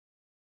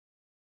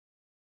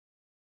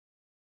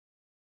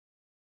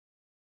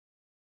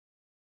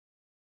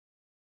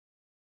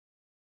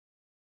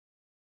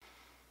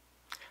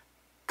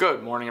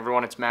Good morning,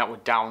 everyone. It's Matt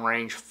with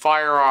Downrange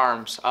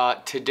Firearms.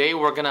 Today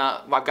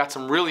I've got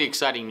some really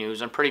exciting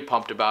news. I'm pretty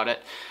pumped about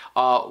it.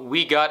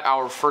 We got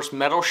our first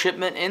metal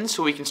shipment in,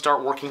 so we can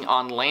start working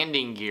on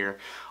landing gear.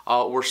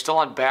 We're still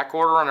on back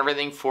order on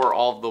everything for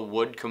all of the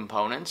wood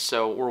components,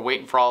 so we're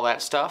waiting for all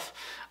that stuff.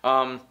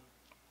 I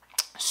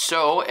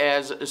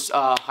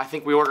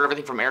think we ordered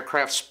everything from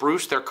Aircraft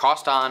Spruce. Their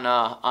cost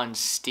on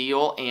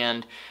steel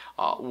and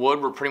wood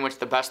were pretty much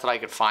the best that I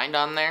could find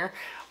on there.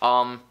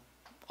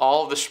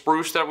 All of the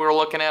spruce that we were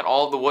looking at,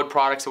 all of the wood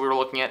products that we were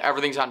looking at,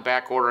 everything's on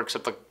back order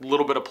except a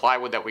little bit of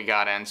plywood that we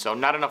got in. So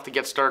not enough to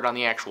get started on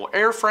the actual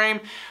airframe,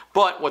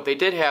 but what they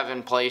did have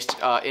in place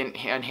in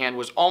hand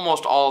was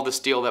almost all of the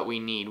steel that we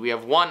need. We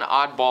have one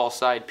oddball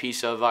side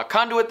piece of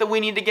conduit that we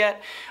need to get.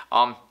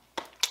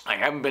 I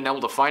haven't been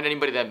able to find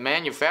anybody that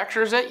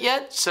manufactures it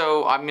yet,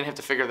 so I'm gonna have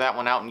to figure that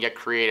one out and get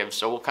creative.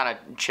 So we'll kind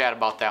of chat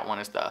about that one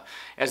as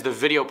the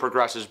video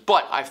progresses.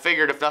 But I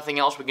figured if nothing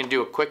else, we can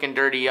do a quick and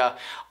dirty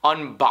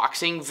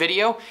unboxing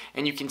video,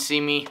 and you can see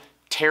me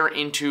tear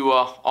into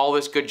all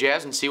this good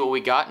jazz and see what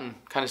we got and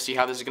kind of see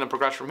how this is gonna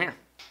progress from here.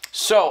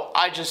 So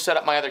I just set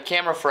up my other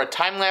camera for a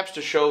time lapse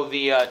to show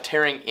the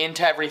tearing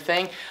into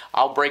everything.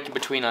 I'll break in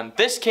between on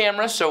this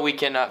camera so we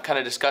can kind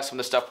of discuss some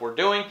of the stuff we're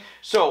doing.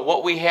 So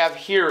what we have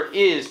here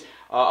is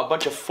a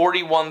bunch of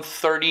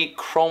 4130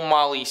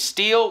 chromoly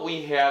steel.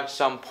 We have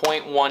some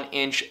 0.1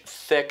 inch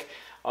thick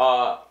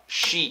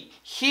sheet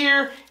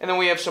here, and then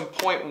we have some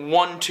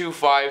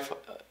 0.125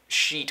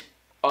 sheet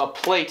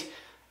plate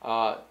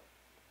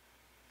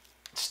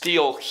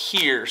steel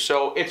here.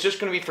 So it's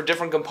just going to be for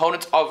different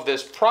components of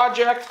this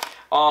project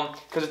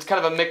because it's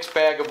kind of a mixed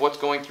bag of what's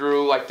going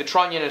through, like the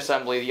trunnion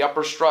assembly, the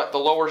upper strut, the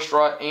lower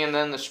strut, and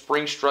then the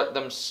spring strut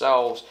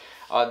themselves.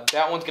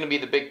 That one's going to be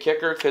the big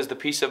kicker because the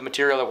piece of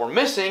material that we're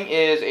missing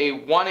is a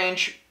 1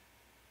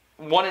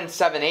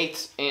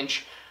 7/8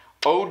 inch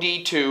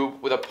OD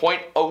tube with a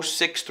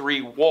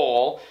 .063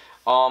 wall.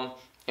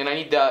 And I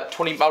need about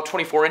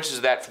 24 inches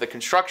of that for the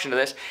construction of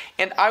this,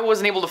 and I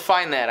wasn't able to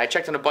find that. I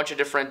checked on a bunch of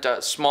different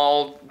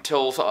small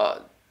till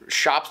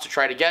shops to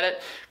try to get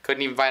it.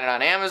 Couldn't even find it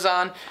on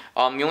Amazon.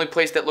 The only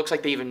place that looks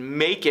like they even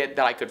make it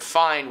that I could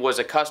find was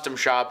a custom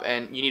shop,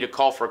 and you need to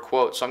call for a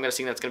quote. So I'm gonna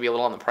see that's gonna be a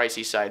little on the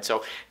pricey side.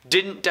 So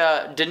didn't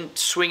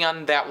swing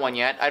on that one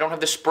yet. I don't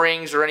have the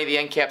springs or any of the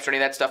end caps or any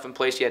of that stuff in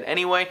place yet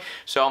anyway.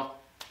 So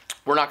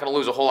we're not going to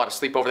lose a whole lot of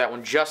sleep over that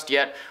one just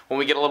yet. When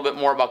we get a little bit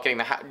more about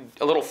getting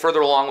a little further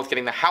along with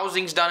getting the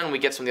housings done and we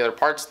get some of the other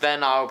parts,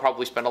 then I'll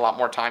probably spend a lot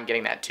more time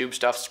getting that tube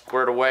stuff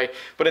squared away.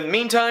 But in the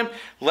meantime,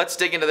 let's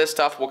dig into this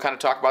stuff. We'll kind of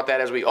talk about that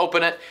as we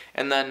open it,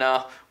 and then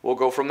we'll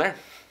go from there.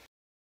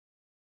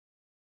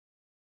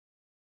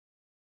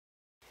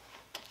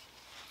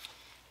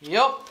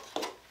 Yep,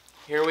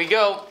 here we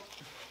go.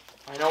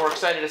 I know we're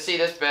excited to see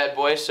this bad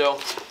boy. So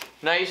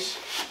nice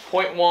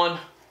 0.1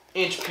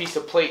 inch piece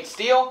of plate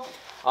steel.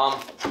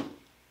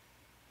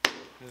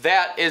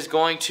 That is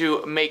going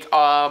to make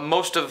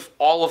most of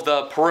all of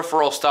the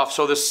peripheral stuff,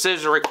 so the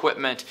scissor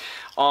equipment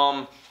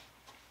on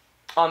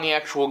the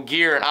actual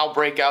gear, and I'll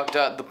break out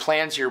the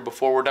plans here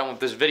before we're done with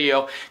this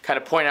video, kind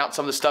of point out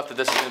some of the stuff that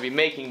this is going to be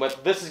making.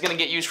 But this is going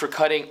to get used for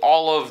cutting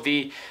all of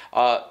the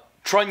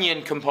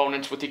trunnion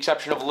components with the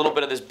exception of a little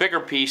bit of this bigger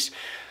piece.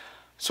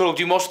 So it'll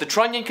do most of the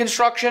trunnion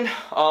construction.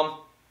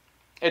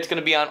 It's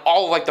going to be on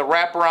all of, like, the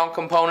wraparound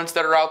components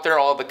that are out there,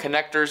 all of the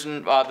connectors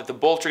and that the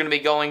bolts are going to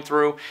be going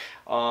through.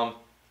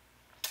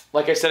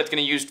 Like I said, it's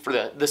going to be used for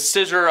the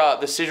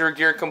scissor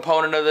gear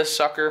component of this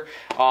sucker,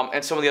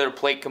 and some of the other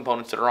plate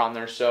components that are on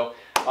there. So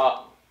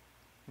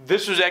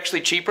this was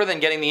actually cheaper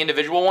than getting the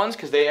individual ones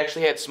because they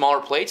actually had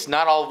smaller plates,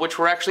 not all of which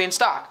were actually in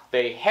stock.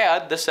 They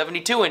had the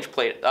 72-inch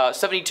plate,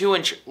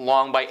 72-inch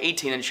long by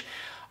 18-inch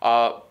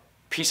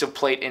piece of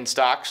plate in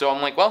stock. So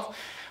I'm like, well,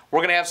 we're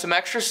going to have some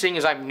extras. Seeing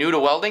as I'm new to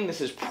welding, this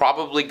is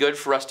probably good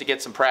for us to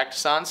get some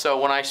practice on. So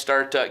when I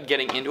start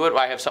getting into it,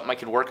 I have something I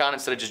can work on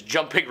instead of just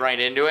jumping right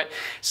into it.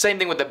 Same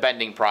thing with the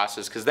bending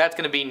process, because that's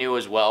going to be new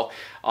as well.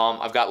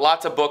 I've got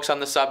lots of books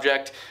on the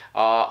subject.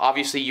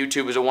 Obviously,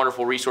 YouTube is a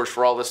wonderful resource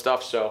for all this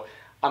stuff. So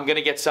I'm going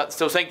to get some.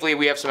 So thankfully,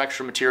 we have some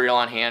extra material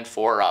on hand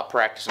for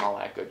practice and all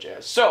that good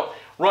jazz. So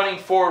running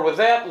forward with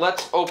that,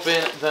 let's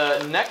open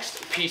the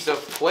next piece of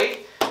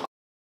plate.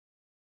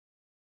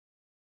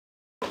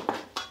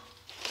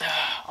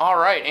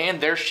 Alright,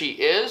 and there she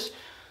is.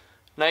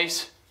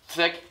 Nice,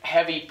 thick,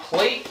 heavy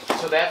plate.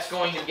 So that's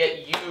going to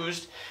get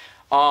used.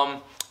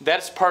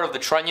 That's part of the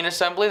trunnion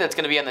assembly that's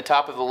going to be on the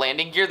top of the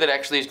landing gear that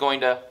actually is going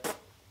to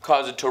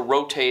cause it to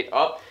rotate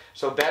up.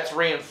 So that's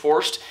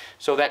reinforced.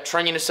 So that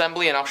trunnion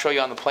assembly, and I'll show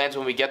you on the plans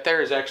when we get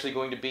there, is actually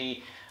going to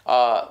be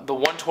the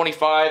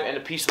 125 and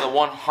a piece of the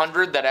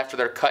 100 that after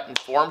they're cut and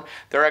formed,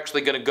 they're actually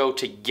going to go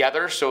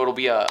together. So it'll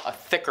be a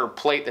thicker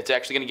plate that's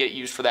actually going to get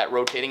used for that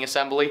rotating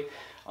assembly.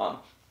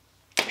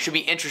 Should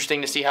be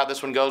interesting to see how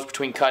this one goes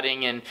between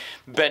cutting and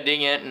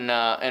bending it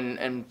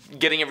and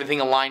getting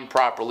everything aligned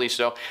properly.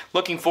 So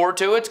looking forward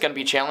to it. It's going to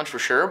be a challenge for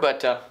sure,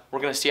 but we're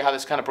going to see how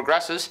this kind of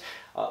progresses.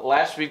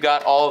 Last, we've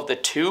got all of the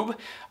tube.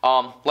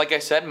 Like I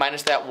said,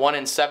 minus that 1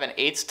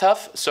 7/8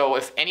 tough. So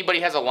if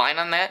anybody has a line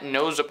on that and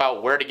knows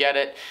about where to get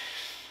it,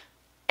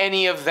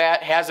 any of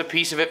that, has a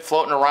piece of it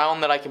floating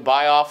around that I can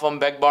buy off them,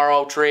 beg,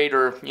 borrow, trade,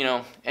 or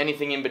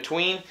anything in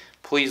between,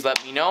 please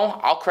let me know.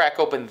 I'll crack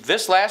open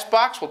this last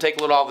box. We'll take a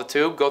little out of the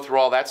tube, go through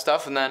all that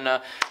stuff, and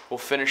then we'll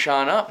finish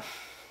on up.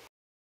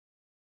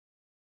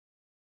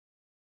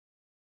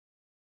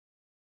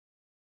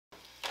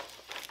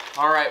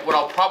 Alright, what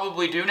I'll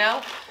probably do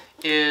now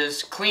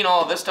is clean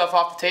all of this stuff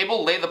off the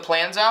table, lay the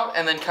plans out,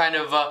 and then kind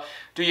of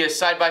do you a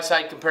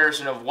side-by-side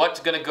comparison of what's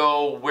going to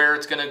go, where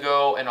it's going to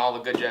go, and all the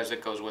good jazz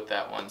that goes with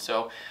that one.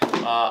 So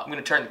I'm going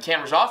to turn the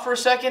cameras off for a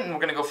second, and we're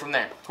going to go from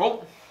there.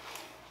 Cool?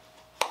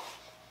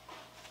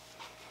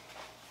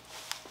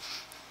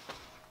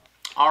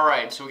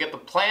 Alright, so we get the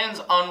plans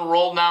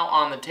unrolled now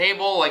on the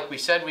table. Like we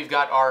said, we've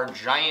got our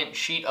giant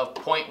sheet of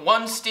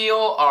 0.1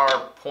 steel, our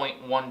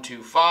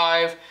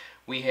 0.125.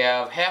 We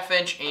have 1/2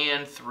 inch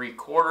and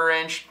 3/4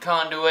 inch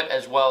conduit,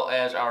 as well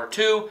as our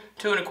 2,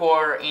 2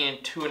 1/4,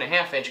 and 2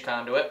 1/2 inch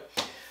conduit.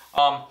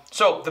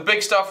 So the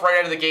big stuff right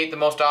out of the gate, the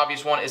most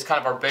obvious one, is kind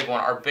of our big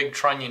one, our big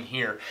trunnion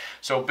here.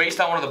 So based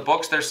on one of the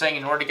books, they're saying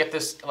in order to get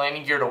this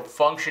landing gear to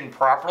function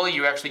properly,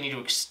 you actually need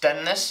to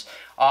extend this.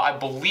 I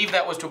believe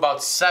that was to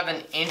about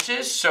 7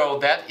 inches, so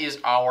that is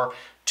our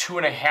 2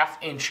 1/2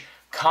 inch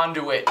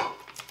conduit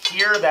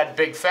here. That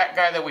big fat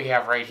guy that we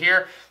have right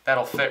here,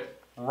 that'll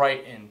fit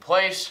right in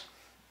place.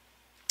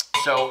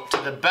 So to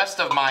the best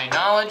of my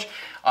knowledge,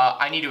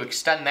 I need to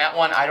extend that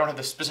one. I don't have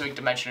the specific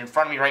dimension in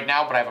front of me right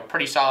now, but I have a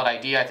pretty solid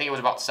idea. I think it was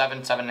about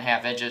 7,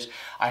 7.5 inches.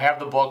 I have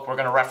the book. We're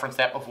going to reference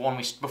that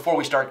before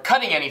we start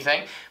cutting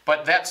anything.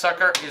 But that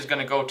sucker is going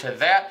to go to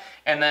that.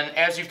 And then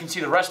as you can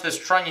see, the rest of this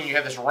trunnion, you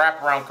have this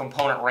wraparound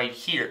component right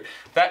here.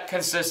 That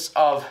consists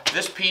of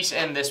this piece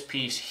and this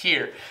piece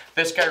here.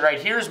 This guy right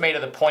here is made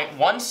of the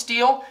 0.1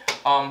 steel,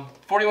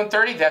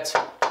 4130. That's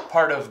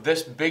part of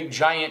this big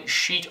giant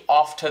sheet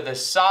off to the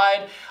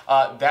side.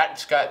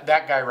 That's got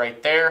that guy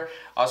right there.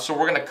 So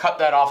we're going to cut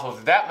that off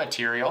of that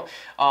material.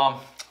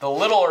 The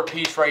littler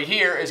piece right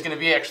here is going to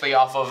be actually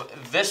off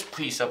of this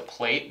piece of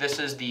plate. This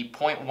is the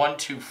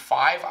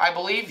 0.125, I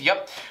believe.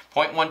 Yep,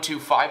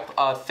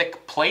 0.125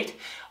 thick plate.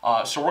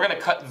 So we're going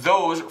to cut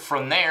those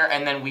from there,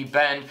 and then we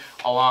bend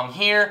along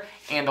here,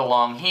 and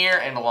along here,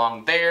 and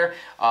along there,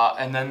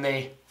 and then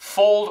they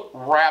fold,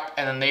 wrap,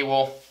 and then they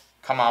will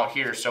come out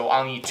here. So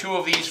I'll need 2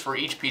 of these for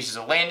each piece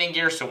of landing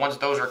gear. So once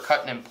those are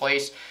cut in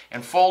place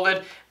and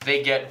folded,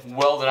 they get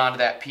welded onto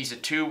that piece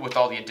of tube with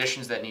all the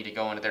additions that need to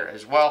go into there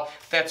as well.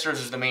 That serves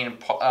as the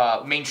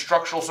main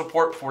structural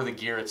support for the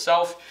gear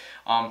itself.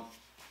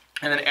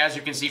 And then as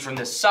you can see from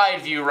this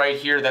side view right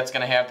here, that's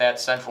going to have that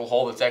central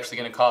hole that's actually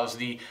going to cause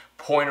the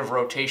point of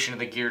rotation of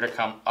the gear to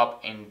come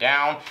up and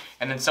down.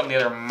 And then some of the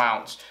other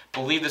mounts. I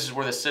believe this is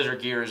where the scissor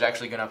gear is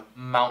actually going to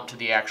mount to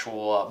the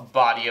actual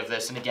body of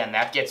this. And again,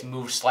 that gets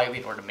moved slightly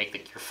in order to make the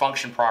gear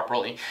function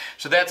properly.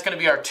 So that's going to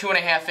be our 2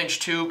 1/2 inch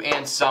tube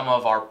and some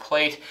of our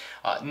plate.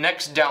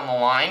 Next down the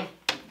line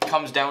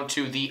comes down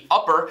to the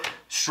upper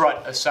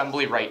strut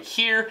assembly right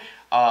here.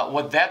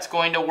 What that's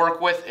going to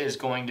work with is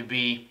going to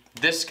be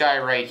this guy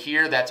right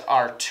here. That's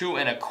our 2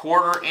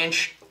 1/4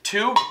 inch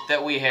tube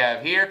that we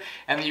have here,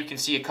 and then you can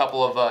see a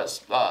couple of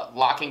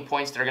locking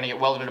points that are going to get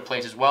welded into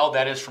place as well.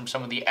 That is from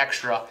some of the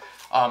extra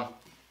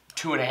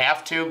 2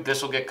 1/2 tube.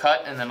 This will get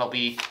cut, and then it'll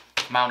be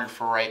mounted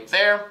for right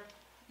there,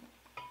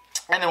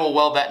 and then we'll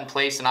weld that in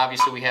place. And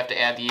obviously we have to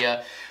add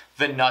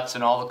the nuts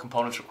and all the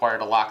components required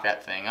to lock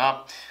that thing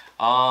up.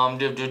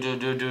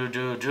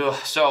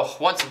 So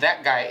once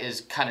that guy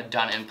is kind of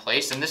done in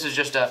place, and this is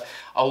just a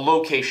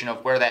location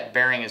of where that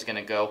bearing is going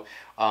to go,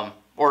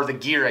 or the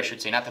gear, I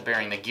should say, not the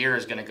bearing, the gear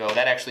is going to go.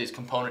 That actually is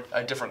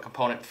a different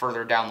component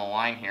further down the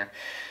line here.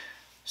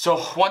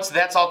 So once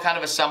that's all kind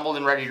of assembled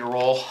and ready to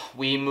roll,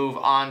 we move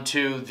on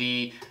to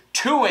the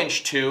 2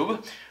 inch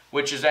tube,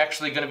 which is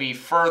actually going to be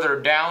further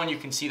down. You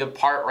can see the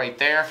part right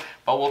there,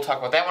 but we'll talk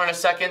about that one in a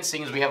second,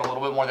 seeing as we have a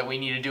little bit more that we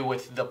need to do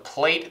with the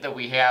plate that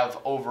we have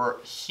over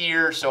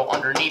here. So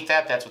underneath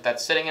that, that's what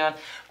that's sitting on.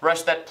 The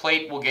rest of that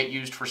plate will get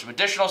used for some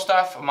additional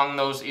stuff. Among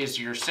those is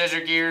your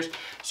scissor gears.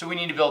 So we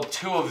need to build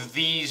 2 of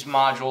these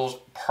modules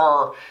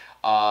per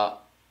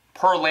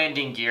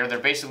landing gear. They're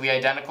basically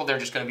identical. They're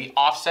just going to be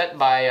offset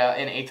by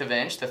 1/8 of an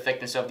inch, the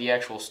thickness of the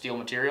actual steel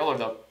material, or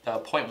the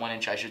 0.1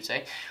 inch, I should say,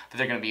 that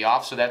they're going to be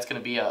off. So that's going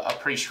to be a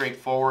pretty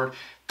straightforward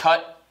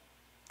cut,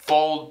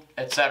 fold,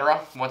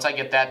 etc. Once I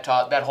get that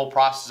whole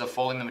process of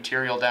folding the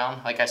material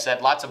down, like I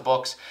said, lots of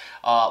books,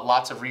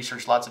 lots of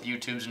research, lots of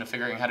YouTubes into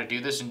figuring how to do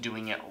this and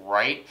doing it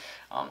right.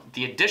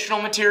 The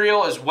additional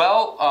material as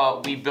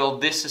well, we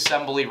build this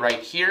assembly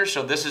right here.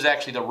 So this is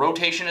actually the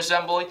rotation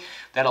assembly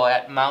that'll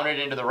mount it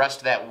into the rest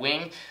of that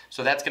wing.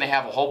 So that's going to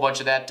have a whole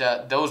bunch of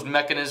that, those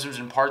mechanisms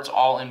and parts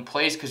all in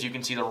place, because you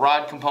can see the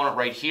rod component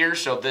right here.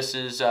 So this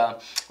is,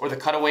 or the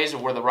cutaways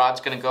of where the rod's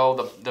going to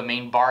go, the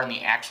main bar and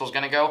the axle is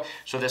going to go.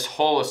 So this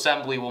whole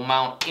assembly will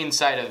mount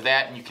inside of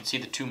that, and you can see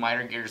the two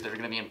miter gears that are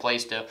going to be in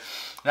place to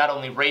not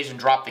only raise and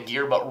drop the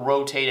gear, but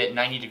rotate it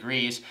 90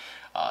 degrees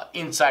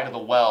inside of the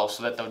well,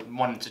 so that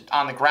when it's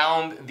on the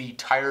ground, the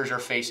tires are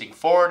facing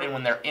forward, and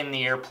when they're in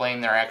the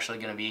airplane, they're actually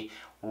going to be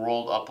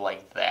rolled up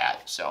like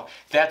that. So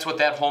that's what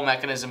that whole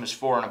mechanism is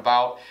for and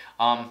about.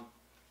 And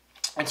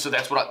so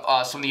that's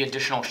what some of the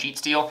additional sheet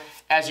steel.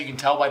 As you can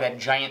tell by that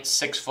giant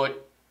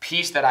 6-foot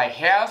piece that I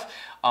have,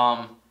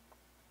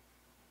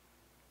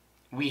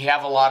 we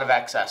have a lot of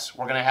excess.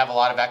 We're going to have a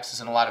lot of excess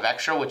and a lot of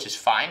extra, which is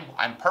fine.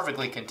 I'm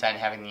perfectly content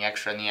having the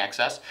extra and the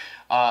excess.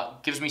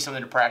 Gives me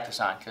something to practice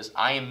on, because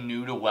I am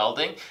new to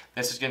welding.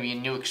 This is going to be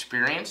a new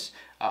experience.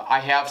 I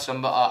have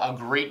a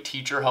great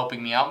teacher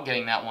helping me out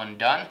getting that one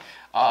done.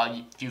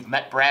 If you've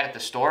met Brad at the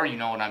store, you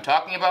know what I'm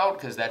talking about,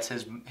 because that's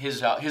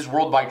his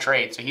world by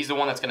trade. So he's the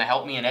one that's going to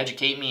help me and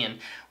educate me, and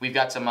we've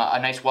got some a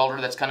nice welder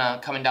that's kind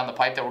of coming down the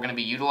pipe that we're going to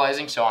be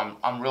utilizing. So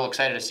I'm real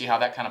excited to see how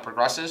that kind of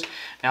progresses.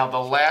 Now, the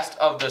last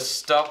of the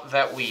stuff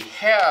that we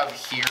have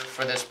here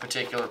for this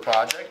particular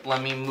project,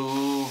 let me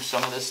move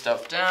some of this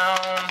stuff down.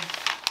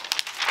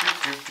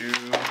 Get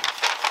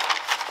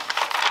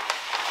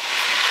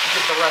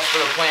the rest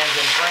of the plans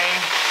in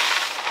frame.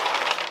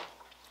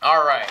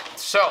 All right,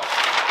 so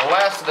the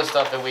last of the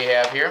stuff that we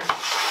have here.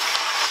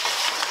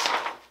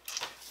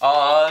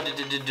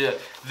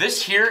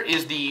 This here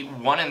is the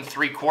 1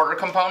 3/4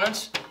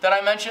 components that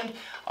I mentioned.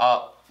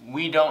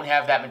 We don't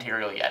have that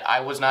material yet. I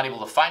was not able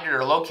to find it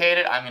or locate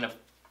it. I'm gonna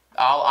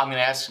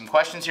ask some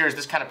questions here as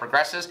this kind of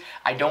progresses.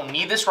 I don't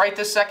need this right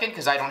this second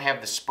because I don't have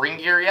the spring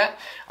gear yet.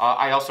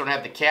 I also don't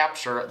have the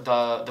caps or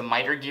the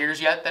miter gears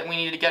yet that we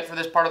need to get for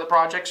this part of the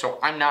project, so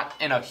I'm not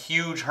in a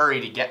huge hurry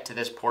to get to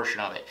this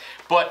portion of it.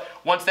 But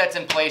once that's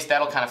in place,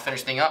 that'll kind of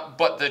finish things up.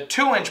 But the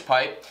 2-inch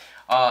pipe,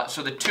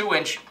 so the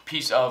 2-inch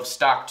piece of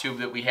stock tube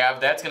that we have,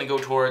 that's going to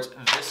go towards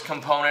this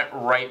component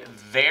right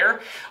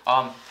there.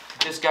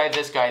 This guy,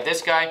 this guy,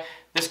 this guy.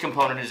 This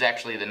component is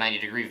actually the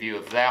 90-degree view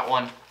of that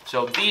one.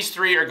 So these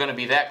three are going to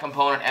be that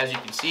component. As you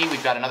can see,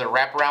 we've got another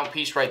wraparound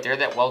piece right there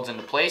that welds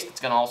into place.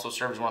 That's going to also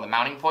serve as one of the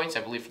mounting points,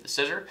 I believe, for the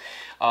scissor.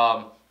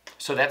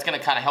 So that's going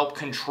to kind of help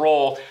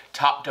control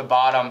top to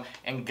bottom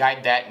and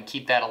guide that and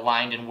keep that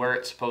aligned and where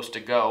it's supposed to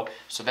go.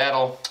 So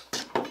that'll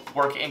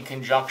work in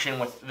conjunction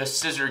with the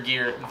scissor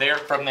gear there,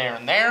 from there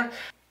and there.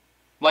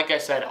 Like I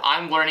said,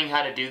 I'm learning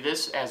how to do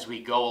this as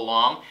we go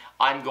along.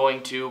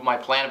 My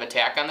plan of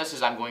attack on this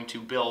is I'm going to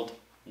build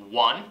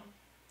one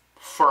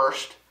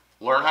first,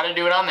 learn how to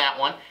do it on that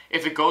one.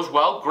 If it goes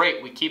well,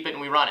 great, we keep it and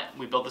we run it.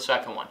 We build the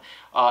second one.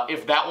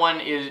 If that one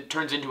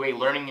turns into a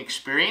learning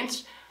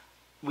experience,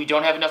 we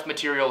don't have enough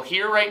material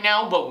here right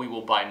now, but we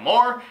will buy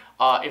more.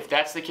 If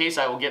that's the case,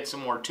 I will get some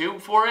more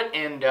tube for it,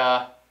 and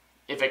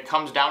if it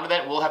comes down to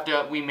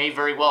that, we may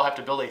very well have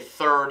to build a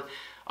third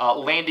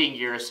landing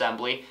gear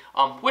assembly,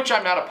 which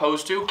I'm not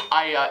opposed to.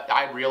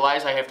 I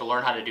realize I have to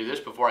learn how to do this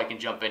before I can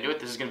jump into it.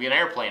 This is going to be an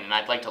airplane, and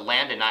I'd like to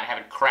land and not have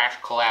it crash,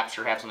 collapse,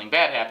 or have something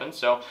bad happen.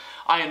 So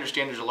I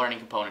understand there's a learning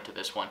component to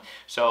this one.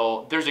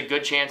 So there's a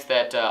good chance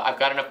that I've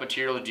got enough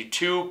material to do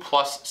 2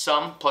 plus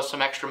some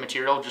extra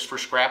material just for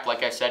scrap,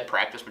 like I said,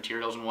 practice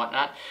materials and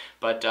whatnot.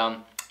 But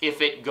if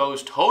it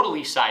goes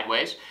totally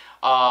sideways,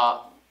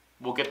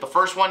 we'll get the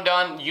first one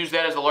done, use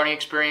that as a learning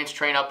experience,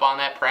 train up on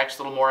that, practice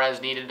a little more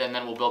as needed, and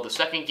then we'll build the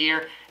second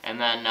gear,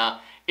 and then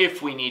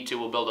if we need to,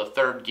 we'll build a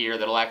third gear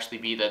that'll actually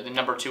be the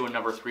number 2 and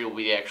number 3 will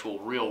be the actual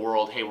real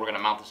world, hey, we're going to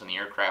mount this in the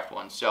aircraft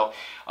one. So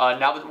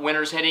now that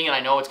winter's hitting, and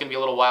I know it's going to be a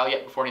little while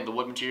yet before any of the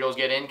wood materials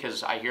get in,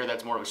 because I hear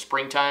that's more of a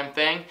springtime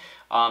thing.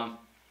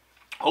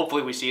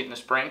 Hopefully we see it in the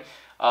spring.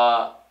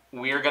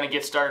 We are going to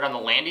get started on the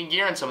landing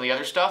gear and some of the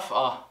other stuff.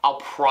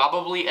 I'll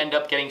probably end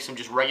up getting some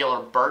just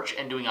regular birch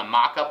and doing a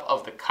mock-up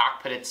of the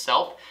cockpit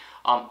itself.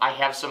 I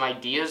have some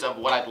ideas of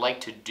what I'd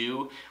like to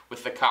do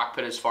with the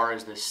cockpit as far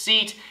as the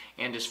seat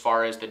and as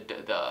far as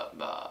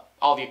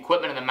all the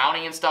equipment and the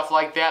mounting and stuff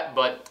like that.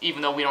 But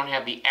even though we don't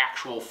have the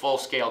actual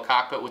full-scale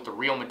cockpit with the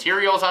real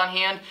materials on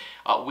hand,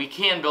 we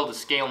can build a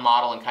scale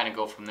model and kind of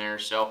go from there.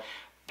 So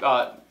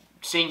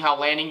seeing how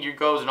landing gear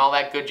goes and all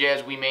that good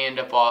jazz, we may end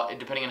up,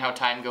 depending on how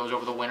time goes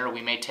over the winter,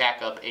 we may tack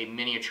up a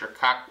miniature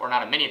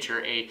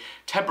a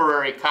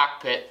temporary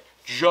cockpit,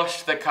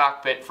 just the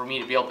cockpit for me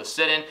to be able to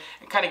sit in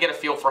and kind of get a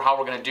feel for how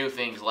we're going to do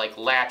things like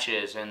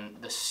latches and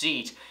the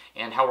seat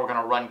and how we're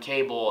going to run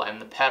cable and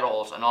the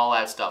pedals and all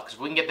that stuff. Because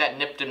if we can get that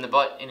nipped in the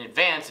butt in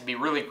advance, it'd be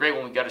really great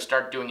when we got to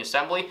start doing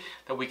assembly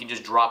that we can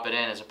just drop it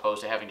in as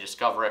opposed to having to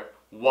discover it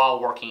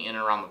while working in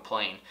and around the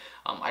plane.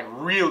 I'd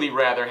really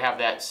rather have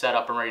that set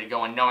up and ready to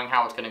go and knowing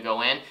how it's going to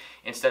go in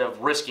instead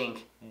of risking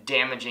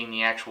damaging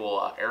the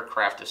actual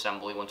aircraft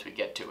assembly once we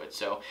get to it.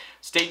 So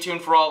stay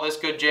tuned for all this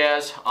good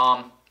jazz.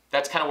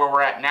 that's kind of where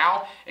we're at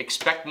now.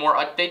 Expect more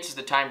updates as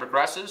the time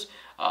progresses.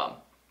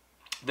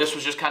 This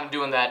was just kind of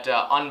doing that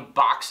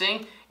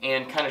unboxing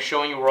and kind of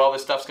showing you where all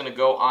this stuff's going to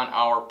go on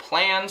our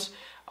plans.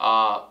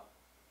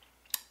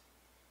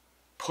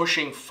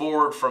 Pushing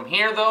forward from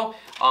here though,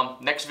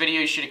 next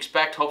video you should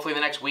expect, hopefully the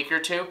next week or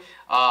two,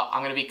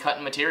 I'm going to be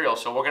cutting material.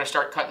 So we're going to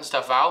start cutting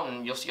stuff out,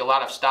 and you'll see a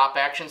lot of stop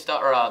action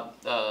stuff, or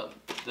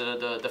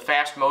the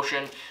fast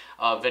motion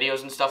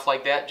videos and stuff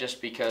like that, just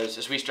because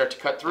as we start to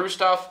cut through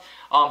stuff,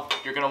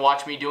 you're going to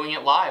watch me doing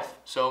it live.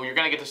 So you're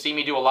going to get to see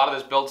me do a lot of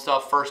this build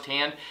stuff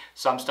firsthand.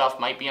 Some stuff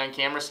might be on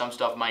camera, some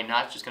stuff might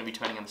not. It's just going to be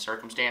depending on the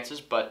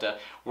circumstances. But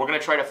we're going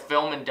to try to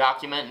film and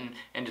document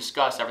and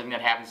discuss everything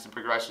that happens and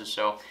progresses.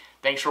 So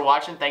thanks for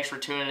watching, thanks for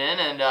tuning in,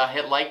 and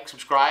hit like,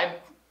 subscribe,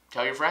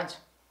 tell your friends.